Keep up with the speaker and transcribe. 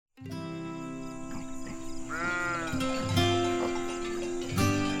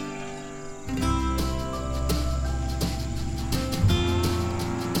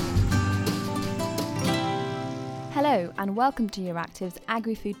and welcome to Euractiv's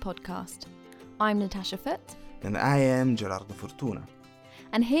Agri-Food podcast. I'm Natasha Foote. And I am Gerardo Fortuna.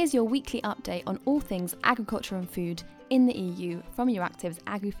 And here's your weekly update on all things agriculture and food in the EU from Euractiv's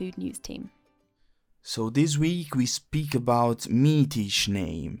Agri-Food news team. So this week we speak about meatish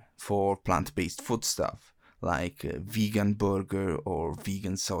name for plant-based foodstuff, like vegan burger or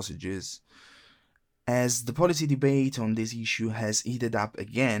vegan sausages. As the policy debate on this issue has heated up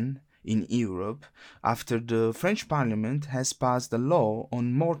again in Europe after the French Parliament has passed a law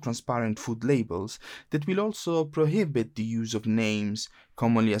on more transparent food labels that will also prohibit the use of names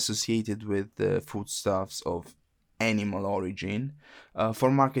commonly associated with foodstuffs of animal origin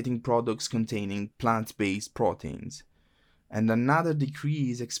for marketing products containing plant-based proteins. And another decree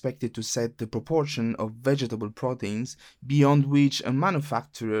is expected to set the proportion of vegetable proteins beyond which a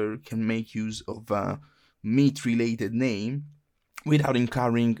manufacturer can make use of a meat-related name without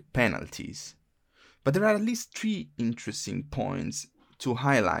incurring penalties. But there are at least three interesting points to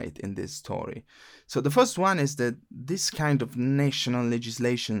highlight in this story. So the first one is that this kind of national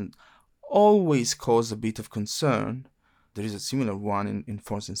legislation always causes a bit of concern. There is a similar one in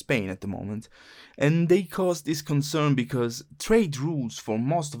force in Spain at the moment. And they cause this concern because trade rules for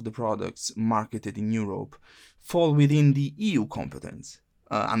most of the products marketed in Europe fall within the EU competence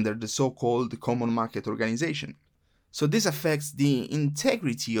under the so-called Common Market Organization. So this affects the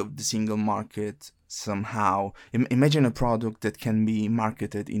integrity of the single market somehow. Imagine a product that can be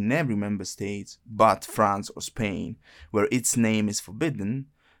marketed in every member state but France or Spain, where its name is forbidden,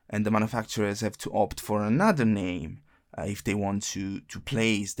 and the manufacturers have to opt for another name if they want to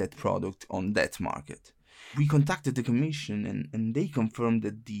place that product on that market. We contacted the Commission and they confirmed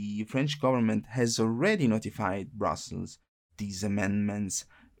that the French government has already notified Brussels these amendments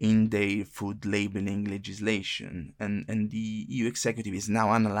in their food labeling legislation, and the EU executive is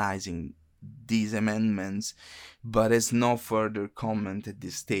now analyzing these amendments, but has no further comment at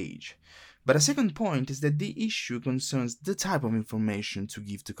this stage. But a second point is that the issue concerns the type of information to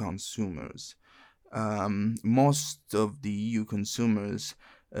give to consumers. Most of the EU consumers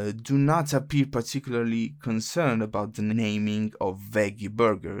do not appear particularly concerned about the naming of veggie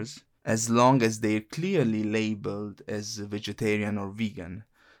burgers, as long as they are clearly labeled as vegetarian or vegan.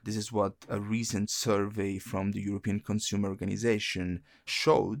 This is what a recent survey from the European Consumer Organization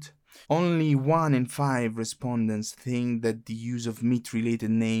showed. Only 1 in 5 respondents think that the use of meat-related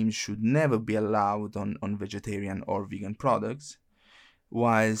names should never be allowed on vegetarian or vegan products,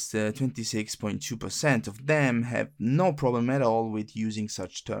 whilst 26.2% of them have no problem at all with using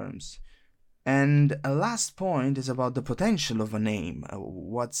such terms. And a last point is about the potential of a name.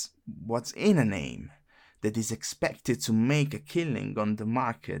 What's in a name that is expected to make a killing on the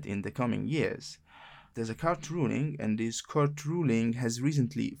market in the coming years? There's a court ruling, and this court ruling has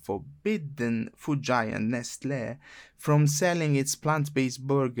recently forbidden food giant Nestlé from selling its plant-based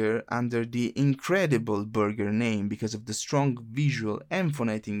burger under the Incredible Burger name because of the strong visual and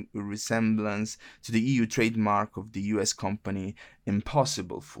phonetic resemblance to the EU trademark of the US company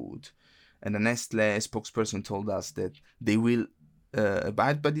Impossible Food. And the Nestlé spokesperson told us that they will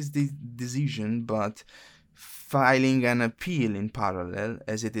abide by this decision, but filing an appeal in parallel,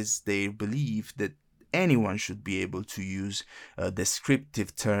 as it is their belief that anyone should be able to use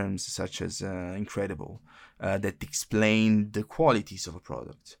descriptive terms such as incredible that explain the qualities of a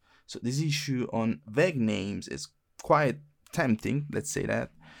product. So this issue on vague names is quite tempting, let's say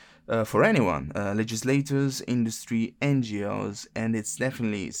that, for anyone, legislators, industry, NGOs, and it's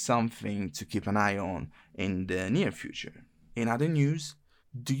definitely something to keep an eye on in the near future. In other news,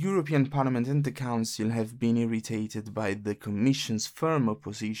 the European Parliament and the Council have been irritated by the Commission's firm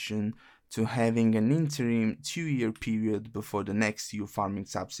opposition to having an interim 2-year period before the next EU farming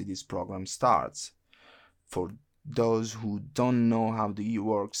subsidies program starts. For those who don't know how the EU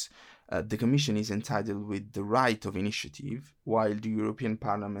works, the Commission is entitled with the right of initiative, while the European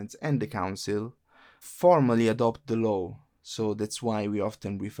Parliament and the Council formally adopt the law, so that's why we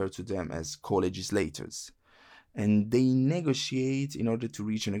often refer to them as co-legislators. And they negotiate in order to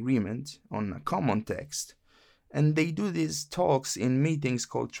reach an agreement on a common text. And they do these talks in meetings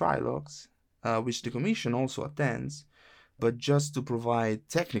called trilogues, which the Commission also attends, but just to provide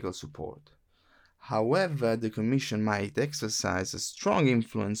technical support. However, the Commission might exercise a strong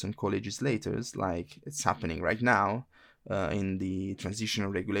influence on co-legislators, like it's happening right now in the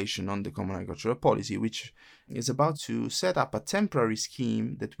transitional regulation on the Common Agricultural Policy, which is about to set up a temporary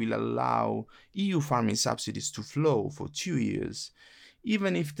scheme that will allow EU farming subsidies to flow for 2 years,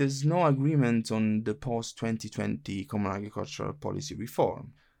 even if there's no agreement on the post-2020 Common Agricultural Policy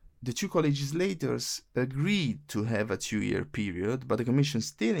reform. The two co-legislators agreed to have a 2-year period, but the Commission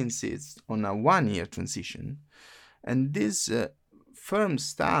still insists on a 1-year transition. And this firm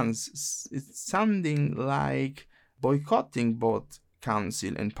stance is sounding like boycotting both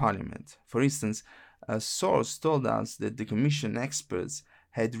Council and Parliament. For instance, a source told us that the Commission experts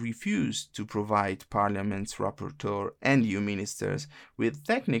had refused to provide Parliament's rapporteur and EU ministers with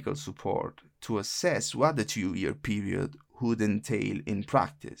technical support to assess what the 2-year period would entail in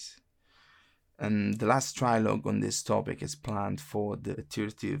practice. And the last trilogue on this topic is planned for the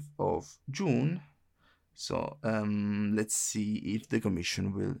 30th of June. So let's see if the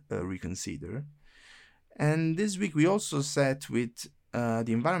Commission will reconsider. And this week we also sat with the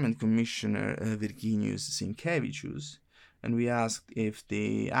Environment Commissioner Virginijus Sinkevicius, and we asked if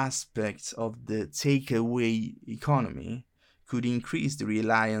the aspects of the takeaway economy could increase the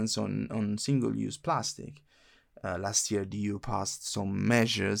reliance on single-use plastic. Last year, the EU passed some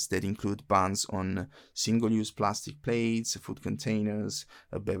measures that include bans on single-use plastic plates, food containers,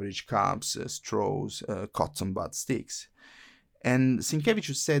 beverage cups, straws, cotton bud sticks. And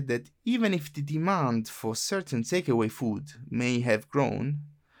Sinkevicius said that even if the demand for certain takeaway food may have grown,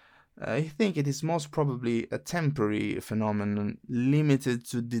 I think it is most probably a temporary phenomenon limited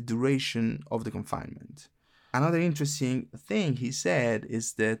to the duration of the confinement. Another interesting thing he said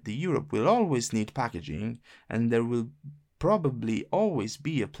is that Europe will always need packaging, and there will probably always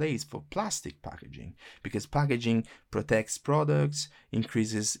be a place for plastic packaging, because packaging protects products,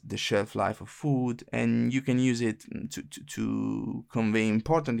 increases the shelf life of food, and you can use it to convey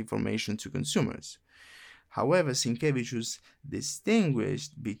important information to consumers. However, Sinkevicius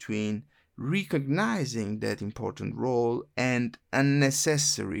distinguished between recognizing that important role and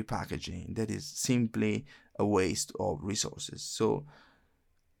unnecessary packaging that is simply a waste of resources. So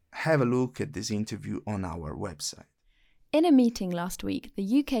have a look at this interview on our website. In a meeting last week,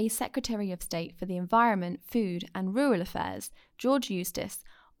 the UK Secretary of State for the Environment, Food and Rural Affairs, George Eustice,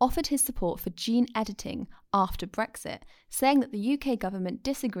 offered his support for gene editing after Brexit, saying that the UK government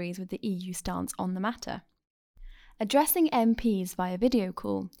disagrees with the EU stance on the matter. Addressing MPs via video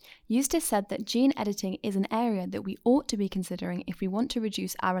call, Eustice said that gene editing is an area that we ought to be considering if we want to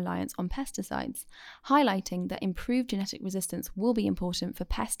reduce our reliance on pesticides, highlighting that improved genetic resistance will be important for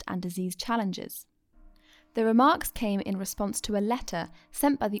pest and disease challenges. The remarks came in response to a letter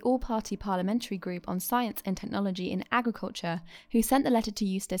sent by the All-Party Parliamentary Group on Science and Technology in Agriculture, who sent the letter to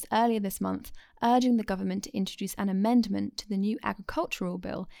Eustice earlier this month, urging the government to introduce an amendment to the new agricultural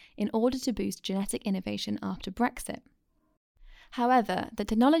bill in order to boost genetic innovation after Brexit. However, the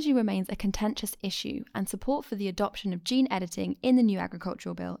technology remains a contentious issue, and support for the adoption of gene editing in the new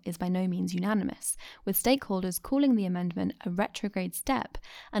agricultural bill is by no means unanimous, with stakeholders calling the amendment a retrograde step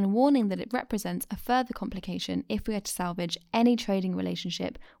and warning that it represents a further complication if we are to salvage any trading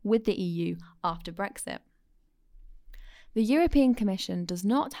relationship with the EU after Brexit. The European Commission does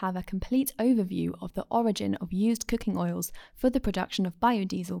not have a complete overview of the origin of used cooking oils for the production of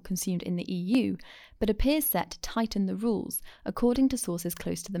biodiesel consumed in the EU, but appears set to tighten the rules, according to sources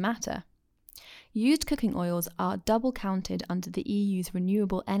close to the matter. Used cooking oils are double counted under the EU's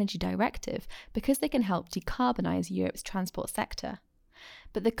Renewable Energy Directive because they can help decarbonise Europe's transport sector.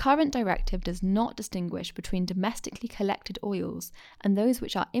 But the current directive does not distinguish between domestically collected oils and those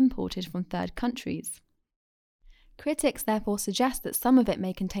which are imported from third countries. Critics therefore suggest that some of it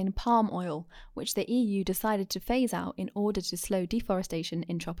may contain palm oil, which the EU decided to phase out in order to slow deforestation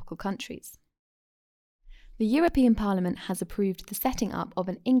in tropical countries. The European Parliament has approved the setting up of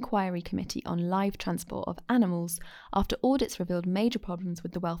an inquiry committee on live transport of animals after audits revealed major problems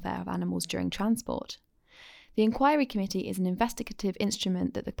with the welfare of animals during transport. The inquiry committee is an investigative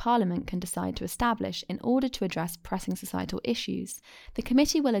instrument that the Parliament can decide to establish in order to address pressing societal issues. The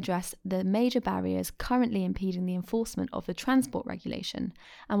committee will address the major barriers currently impeding the enforcement of the transport regulation,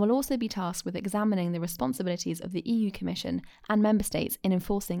 and will also be tasked with examining the responsibilities of the EU Commission and Member States in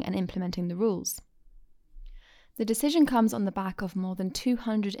enforcing and implementing the rules. The decision comes on the back of more than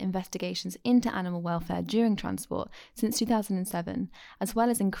 200 investigations into animal welfare during transport since 2007, as well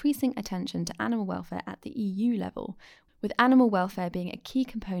as increasing attention to animal welfare at the EU level, with animal welfare being a key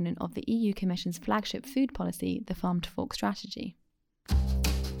component of the EU Commission's flagship food policy, the Farm to Fork Strategy.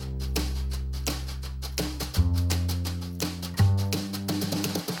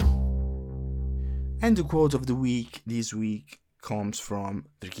 And the quote of the week this week comes from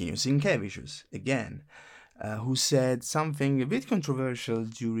Virginijus Sinkevicius, again, who said something a bit controversial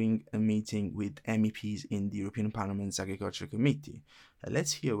during a meeting with MEPs in the European Parliament's Agriculture Committee.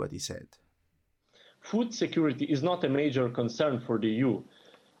 Let's hear what he said. Food security is not a major concern for the EU.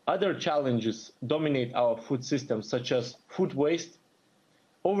 Other challenges dominate our food system, such as food waste,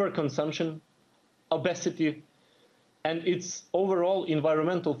 overconsumption, obesity, and its overall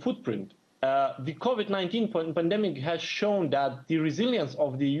environmental footprint. The COVID-19 pandemic has shown that the resilience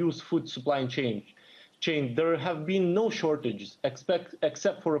of the EU's food supply chain, there have been no shortages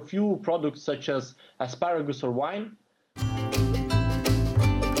except for a few products such as asparagus or wine.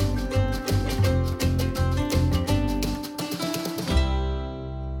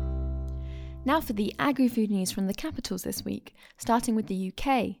 Now for the agri-food news from the capitals this week, starting with the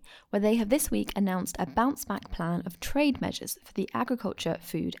UK, where they have this week announced a bounce-back plan of trade measures for the agriculture,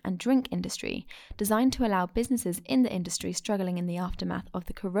 food and drink industry, designed to allow businesses in the industry struggling in the aftermath of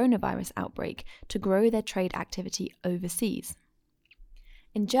the coronavirus outbreak to grow their trade activity overseas.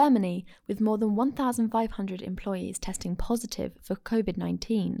 In Germany, with more than 1,500 employees testing positive for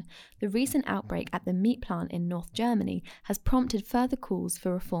COVID-19, the recent outbreak at the meat plant in North Germany has prompted further calls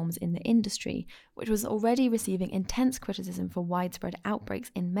for reforms in the industry, which was already receiving intense criticism for widespread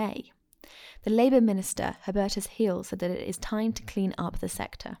outbreaks in May. The Labour Minister, Hubertus Heil, said that it is time to clean up the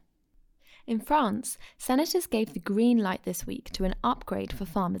sector. In France, senators gave the green light this week to an upgrade for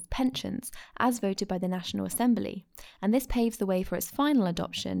farmers' pensions, as voted by the National Assembly, and this paves the way for its final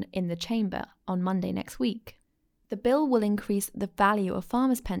adoption in the chamber on Monday next week. The bill will increase the value of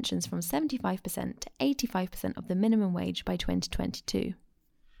farmers' pensions from 75% to 85% of the minimum wage by 2022.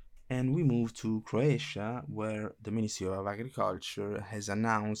 And we move to Croatia, where the Ministry of Agriculture has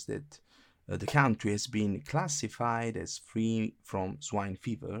announced that the country has been classified as free from swine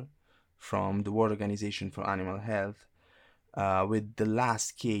fever from the World Organization for Animal Health, with the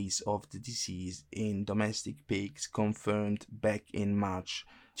last case of the disease in domestic pigs confirmed back in March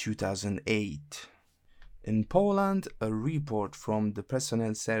 2008. In Poland, a report from the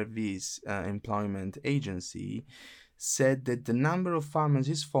Personnel Service Employment Agency said that the number of farmers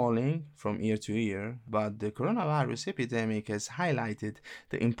is falling from year to year, but the coronavirus epidemic has highlighted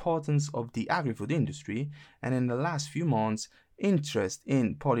the importance of the agri-food industry, and in the last few months, interest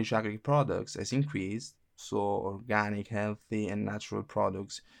in Polish agri-products has increased, so organic, healthy and natural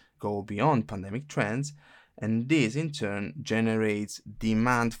products go beyond pandemic trends, and this in turn generates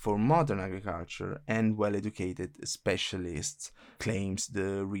demand for modern agriculture and well-educated specialists, claims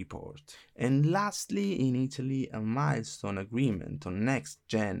the report. And lastly, in Italy, a milestone agreement on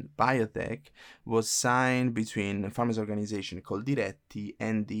next-gen biotech was signed between a farmers' organization called Diretti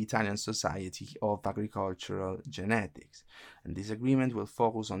and the Italian Society of Agricultural Genetics. And this agreement will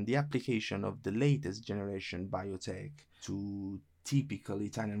focus on the application of the latest generation biotech to typical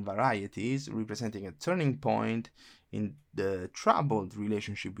Italian varieties, representing a turning point in the troubled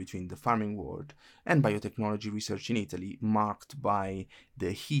relationship between the farming world and biotechnology research in Italy, marked by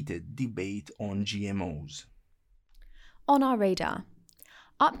the heated debate on GMOs. On our radar,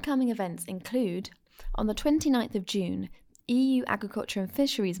 upcoming events include, on the 29th of June, EU Agriculture and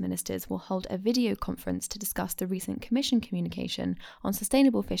Fisheries Ministers will hold a video conference to discuss the recent Commission communication on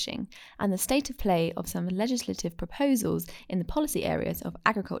sustainable fishing and the state of play of some legislative proposals in the policy areas of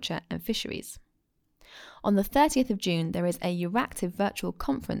agriculture and fisheries. On the 30th of June, there is a Euractiv virtual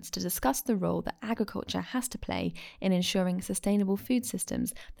conference to discuss the role that agriculture has to play in ensuring sustainable food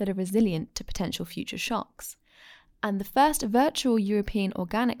systems that are resilient to potential future shocks. And the first virtual European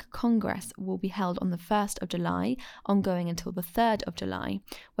Organic Congress will be held on the 1st of July, ongoing until the 3rd of July,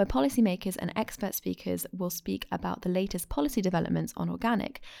 where policymakers and expert speakers will speak about the latest policy developments on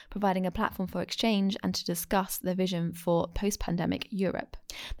organic, providing a platform for exchange and to discuss the vision for post-pandemic Europe.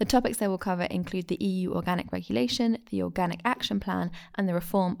 The topics they will cover include the EU organic regulation, the Organic Action Plan, and the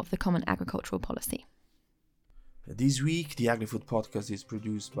reform of the Common Agricultural Policy. This week, the AgriFood podcast is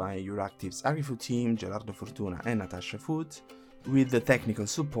produced by Euractiv's AgriFood team, Gerardo Fortuna and Natasha Food, with the technical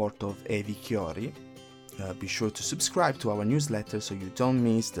support of Evi Chiori. Be sure to subscribe to our newsletter so you don't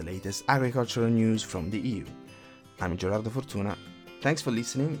miss the latest agricultural news from the EU. I'm Gerardo Fortuna. Thanks for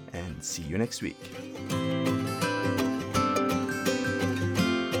listening and see you next week.